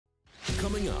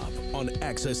Coming up on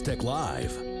Access Tech Live.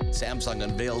 Samsung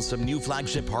unveils some new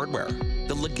flagship hardware,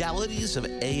 the legalities of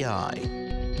AI,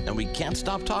 and we can't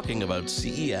stop talking about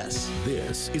CES.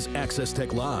 This is Access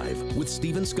Tech Live with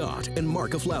Stephen Scott and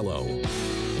Marc Aflalo.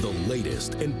 The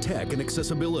latest in tech and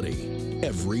accessibility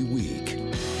every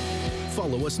week.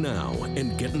 Follow us now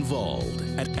and get involved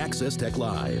at Access Tech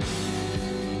Live.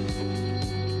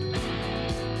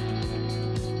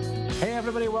 Hey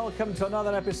everybody, welcome to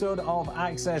another episode of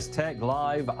Access Tech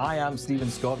Live. I am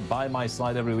Stephen Scott. By my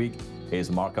side every week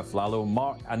is Marc Aflalo.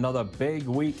 Marc, another big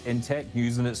week in tech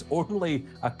news, and it's only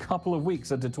a couple of weeks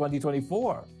into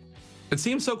 2024. It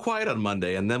seemed so quiet on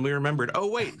Monday, and then we remembered, oh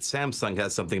wait, Samsung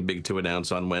has something big to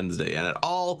announce on Wednesday, and it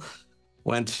all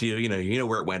went to, you know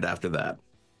where it went after that.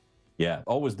 Yeah,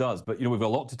 always does. But, we've got a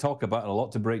lot to talk about and a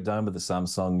lot to break down with the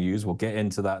Samsung news. We'll get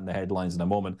into that in the headlines in a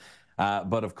moment.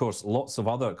 But, of course, lots of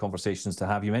other conversations to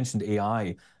have. You mentioned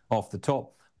AI off the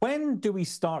top. When do we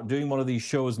start doing one of these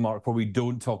shows, Marc, where we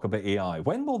don't talk about AI?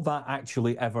 When will that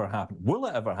actually ever happen? Will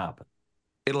it ever happen?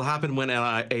 It'll happen when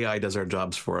AI does our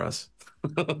jobs for us.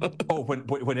 Oh,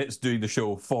 when it's doing the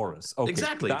show for us. Okay.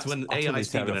 Exactly. It's when AI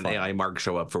Stephen and AI Marc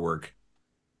show up for work.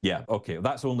 Yeah, okay.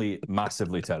 That's only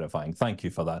massively terrifying. Thank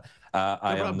you for that.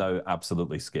 I am now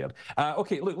absolutely scared.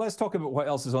 Okay, look, let's talk about what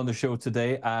else is on the show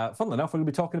today. Funnily enough, we're going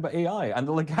to be talking about AI and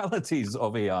the legalities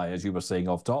of AI, as you were saying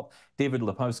off top. David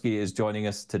Lepowski is joining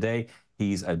us today.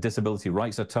 He's a disability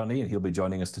rights attorney, and he'll be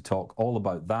joining us to talk all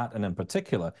about that, and in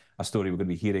particular, a story we're going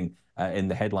to be hearing in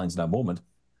the headlines in a moment.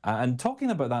 And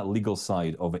talking about that legal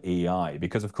side of AI,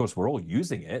 because, of course, we're all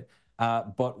using it.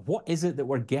 But what is it that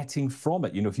we're getting from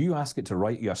it? If you ask it to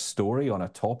write you a story on a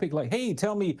topic like, hey,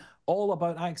 tell me all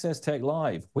about Access Tech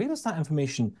Live, where is that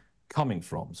information coming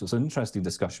from? So it's an interesting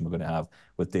discussion we're going to have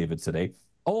with David today.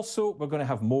 Also, we're going to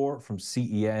have more from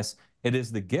CES. It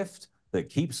is the gift that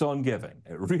keeps on giving.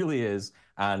 It really is.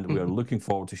 And we're looking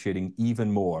forward to sharing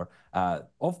even more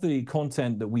of the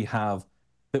content that we have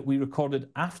that we recorded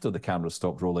after the cameras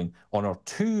stopped rolling on our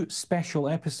 2 special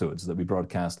episodes that we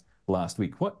broadcast last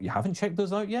week. What? You haven't checked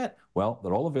those out yet? Well,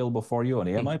 they're all available for you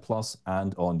on AMI Plus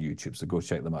and on YouTube, so go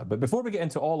check them out. But before we get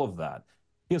into all of that,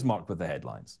 here's Marc with the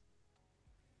headlines.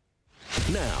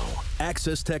 Now,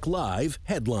 Access Tech Live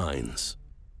headlines.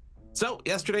 So,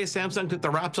 yesterday, Samsung took the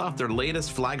wraps off their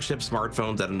latest flagship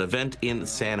smartphones at an event in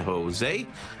San Jose.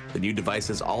 The new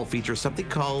devices all feature something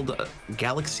called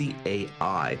Galaxy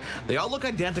AI. They all look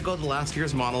identical to last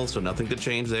year's models, so nothing to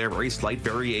change there, very slight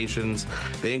variations.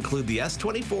 They include the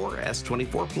S24,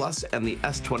 S24 Plus, and the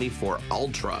S24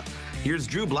 Ultra. Here's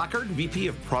Drew Blackard, VP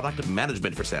of Product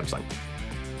Management for Samsung.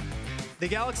 The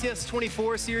Galaxy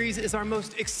S24 series is our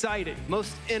most exciting,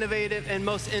 most innovative, and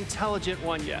most intelligent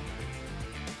one yet.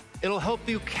 It'll help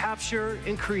you capture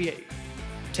and create,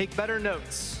 take better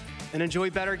notes, and enjoy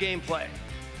better gameplay.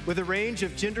 With a range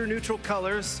of gender-neutral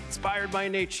colors inspired by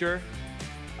nature,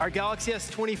 our Galaxy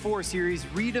S24 series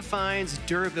redefines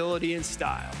durability and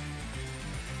style.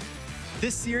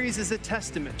 This series is a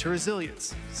testament to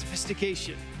resilience,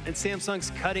 sophistication, and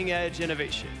Samsung's cutting-edge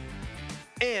innovation.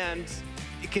 And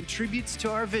it contributes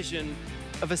to our vision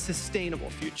of a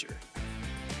sustainable future.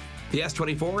 The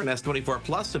S24 and S24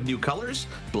 Plus have new colors,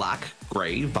 black,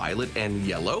 gray, violet, and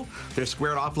yellow. They're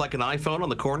squared off like an iPhone on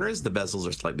the corners, the bezels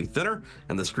are slightly thinner,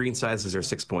 and the screen sizes are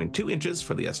 6.2 inches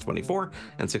for the S24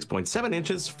 and 6.7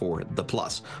 inches for the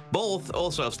Plus. Both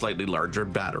also have slightly larger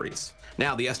batteries.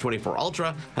 Now, the S24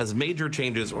 Ultra has major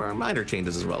changes, or minor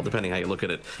changes as well, depending how you look at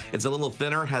it. It's a little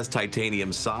thinner, has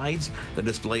titanium sides. The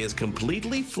display is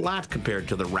completely flat compared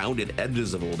to the rounded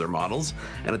edges of older models,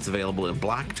 and it's available in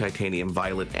black, titanium,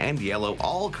 violet, and yellow.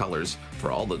 All colors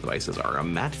for all the devices are a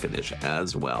matte finish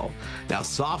as well. Now,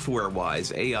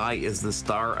 software-wise, AI is the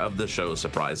star of the show.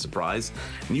 Surprise, surprise.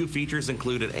 New features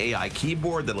include an AI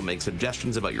keyboard that'll make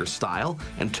suggestions about your style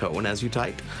and tone as you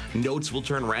type. Notes will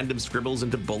turn random scribbles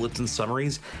into bullets and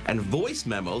summaries, and voice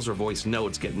memos or voice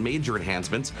notes get major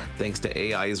enhancements thanks to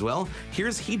AI as well.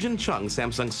 Here's Heejin Chung,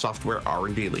 Samsung's software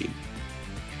R&D lead.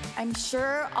 I'm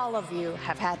sure all of you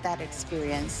have had that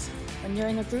experience when you're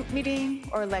in a group meeting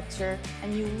or lecture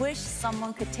and you wish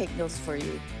someone could take notes for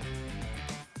you.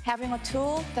 Having a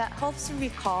tool that helps you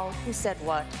recall who said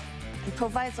what and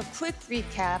provides a quick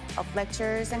recap of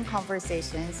lectures and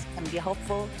conversations can be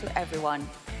helpful to everyone,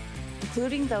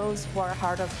 including those who are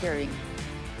hard of hearing.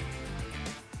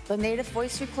 The native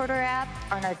voice recorder app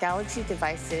on our Galaxy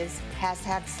devices has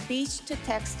had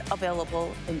speech-to-text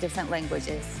available in different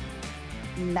languages.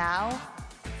 Now,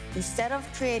 instead of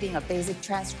creating a basic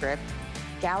transcript,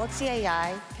 Galaxy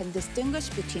AI can distinguish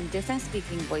between different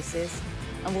speaking voices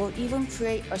and will even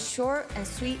create a short and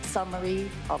sweet summary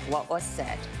of what was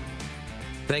said.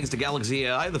 Thanks to Galaxy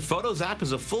AI, the Photos app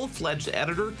is a full-fledged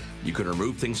editor. You can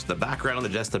remove things from the background,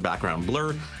 adjust the background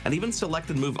blur, and even select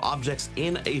and move objects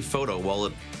in a photo while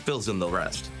it fills in the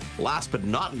rest. Last but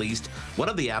not least, one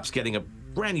of the apps getting a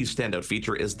brand new standout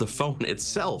feature is the phone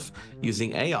itself,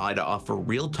 using AI to offer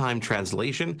real-time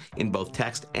translation in both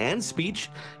text and speech.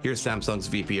 Here's Samsung's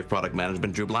VP of Product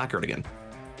Management, Drew Blackard again.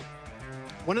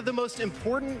 One of the most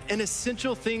important and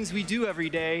essential things we do every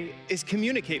day is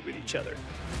communicate with each other.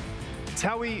 It's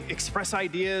how we express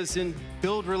ideas and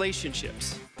build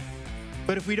relationships.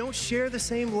 But if we don't share the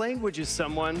same language as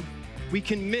someone, we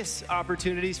can miss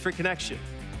opportunities for connection.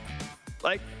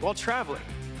 Like while traveling,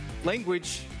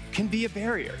 language can be a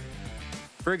barrier.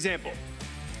 For example,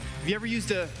 have you ever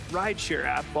used a rideshare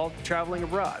app while traveling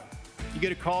abroad? You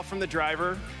get a call from the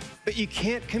driver, but you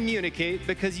can't communicate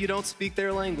because you don't speak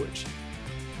their language.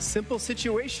 Simple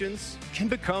situations can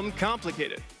become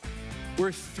complicated.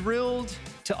 We're thrilled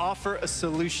to offer a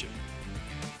solution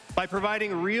by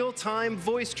providing real-time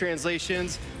voice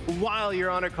translations while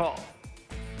you're on a call.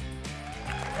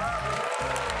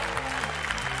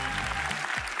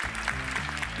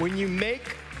 When you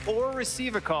make or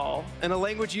receive a call in a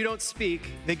language you don't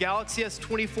speak, the Galaxy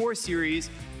S24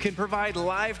 series can provide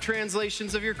live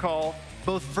translations of your call,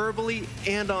 both verbally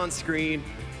and on screen,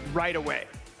 right away.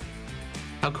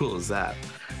 How cool is that?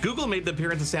 Google made the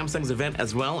appearance at Samsung's event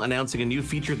as well, announcing a new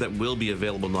feature that will be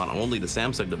available not only to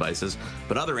Samsung devices,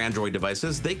 but other Android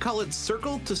devices. They call it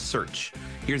Circle to Search.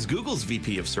 Here's Google's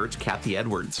VP of Search, Kathy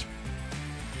Edwards.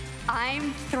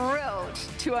 I'm thrilled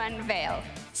to unveil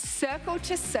Circle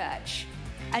to Search,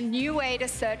 a new way to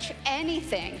search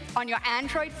anything on your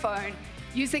Android phone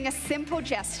using a simple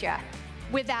gesture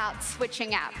without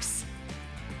switching apps.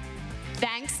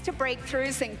 Thanks to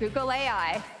breakthroughs in Google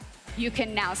AI, you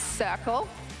can now circle,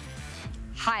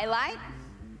 highlight,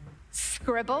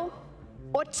 scribble,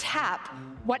 or tap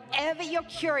whatever you're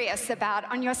curious about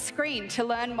on your screen to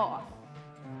learn more.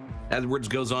 Edwards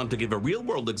goes on to give a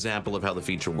real-world example of how the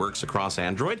feature works across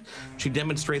Android. She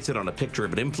demonstrates it on a picture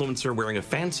of an influencer wearing a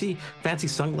fancy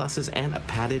sunglasses and a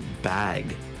padded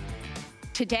bag.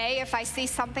 Today, if I see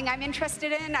something I'm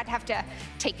interested in, I'd have to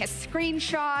take a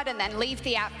screenshot and then leave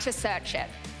the app to search it.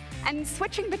 And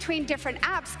switching between different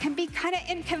apps can be kind of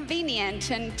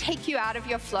inconvenient and take you out of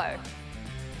your flow.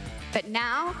 But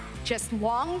now, just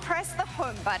long press the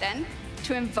home button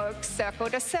to invoke Circle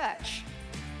to Search.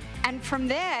 And from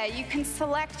there, you can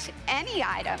select any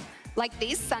item, like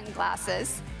these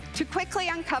sunglasses, to quickly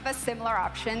uncover similar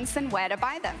options and where to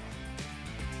buy them.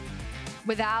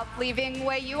 Without leaving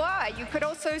where you are, you could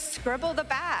also scribble the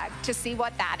bag to see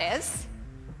what that is.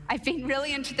 I've been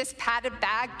really into this padded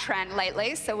bag trend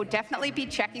lately, so we'll definitely be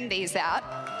checking these out.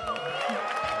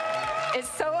 It's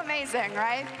so amazing,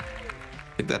 right?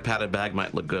 I think that padded bag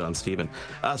might look good on Steven.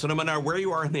 So no matter where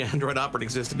you are in the Android operating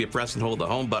system, you press and hold the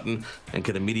home button and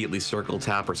can immediately circle,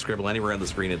 tap, or scribble anywhere on the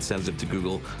screen. It sends it to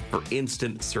Google for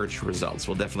instant search results.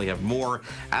 We'll definitely have more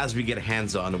as we get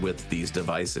hands-on with these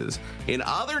devices. In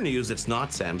other news, it's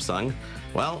not Samsung.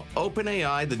 Well,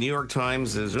 OpenAI, the New York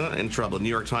Times is in trouble. The New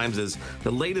York Times is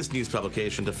the latest news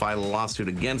publication to file a lawsuit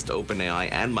against OpenAI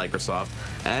and Microsoft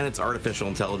and its artificial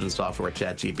intelligence software,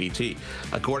 ChatGPT.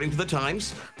 According to the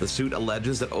Times, the suit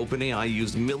alleges that OpenAI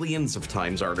used millions of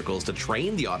Times articles to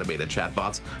train the automated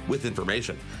chatbots with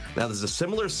information. Now, there's a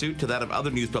similar suit to that of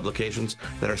other news publications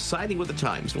that are siding with the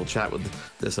Times. We'll chat with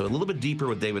this a little bit deeper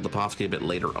with David Lepofsky a bit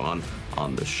later on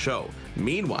the show.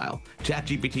 Meanwhile,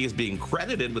 ChatGPT is being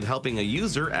credited with helping a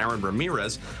user, Aaron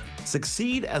Ramirez,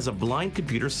 succeed as a blind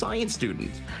computer science student.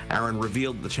 Aaron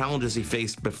revealed the challenges he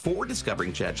faced before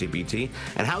discovering ChatGPT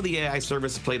and how the AI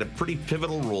service played a pretty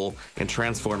pivotal role in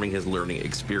transforming his learning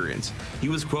experience. He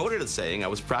was quoted as saying, "I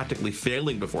was practically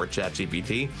failing before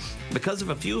ChatGPT because of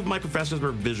a few of my professors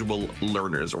were visual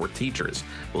learners or teachers."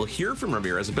 We'll hear from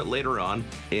Ramirez a bit later on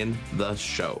in the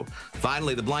show.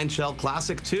 Finally, the Blind Shell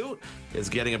Classic 2 is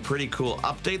getting a pretty cool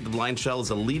update. The Blind Shell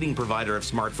is a leading provider of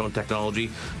smartphone technology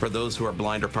for those who are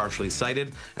blind or partially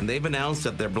sighted, and they've announced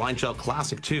that their Blind Shell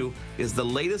Classic 2 is the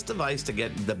latest device to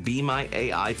get the Be My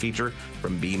AI feature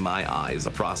from Be My Eyes.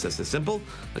 The process is simple,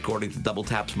 according to Double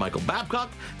Tap's Michael Babcock,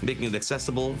 making it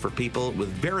accessible for people with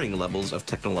varying levels of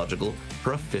technological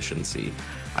proficiency.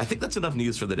 I think that's enough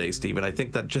news for the day, Stephen. I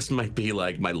think that just might be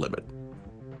like my limit.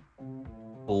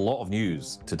 A lot of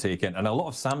news to take in and a lot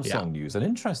of Samsung news. And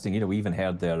interesting, we even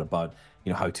heard there about,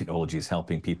 how technology is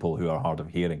helping people who are hard of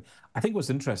hearing. I think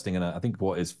what's interesting and I think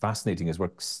what is fascinating is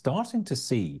we're starting to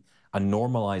see a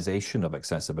normalization of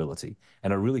accessibility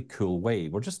in a really cool way.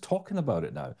 We're just talking about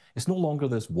it now. It's no longer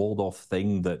this walled-off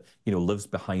thing that, you know, lives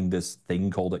behind this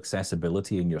thing called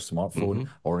accessibility in your smartphone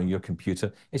or in your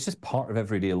computer. It's just part of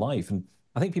everyday life. And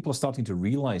I think people are starting to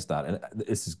realize that. And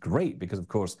this is great because, of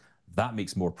course, that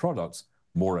makes more products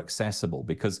more accessible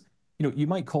because, you know, you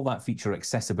might call that feature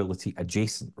accessibility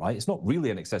adjacent, right? It's not really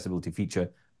an accessibility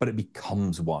feature, but it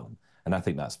becomes one. And I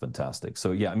think that's fantastic.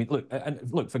 So, yeah, I mean,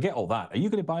 look, forget all that. Are you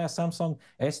going to buy a Samsung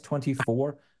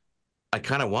S24? I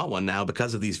kind of want one now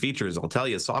because of these features. I'll tell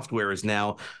you, software is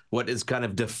now what is kind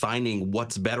of defining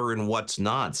what's better and what's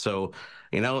not. So,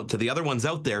 you know, to the other ones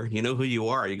out there, you know who you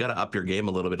are. You got to up your game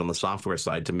a little bit on the software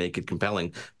side to make it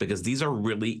compelling because these are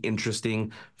really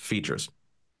interesting features.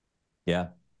 Yeah.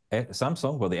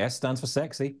 Samsung, well, the S stands for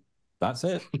sexy. That's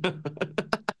it.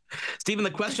 Stephen,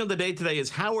 the question of the day today is,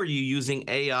 how are you using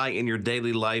AI in your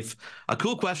daily life? A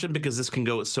cool question because this can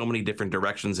go so many different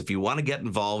directions. If you want to get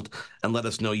involved and let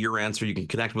us know your answer, you can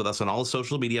connect with us on all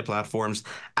social media platforms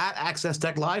at Access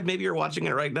Tech Live. Maybe you're watching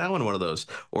it right now on one of those.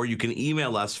 Or you can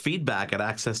email us feedback at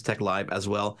Access Tech Live as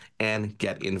well and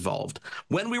get involved.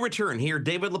 When we return here,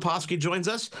 David Leposki joins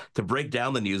us to break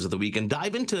down the news of the week and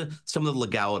dive into some of the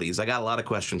legalities. I got a lot of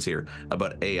questions here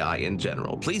about AI in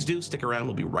general. Please do stick around.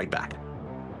 We'll be right back.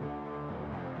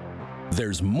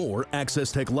 There's more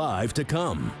Access Tech Live to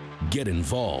come. Get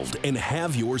involved and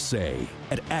have your say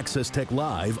at Access Tech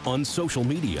Live on social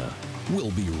media.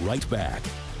 We'll be right back.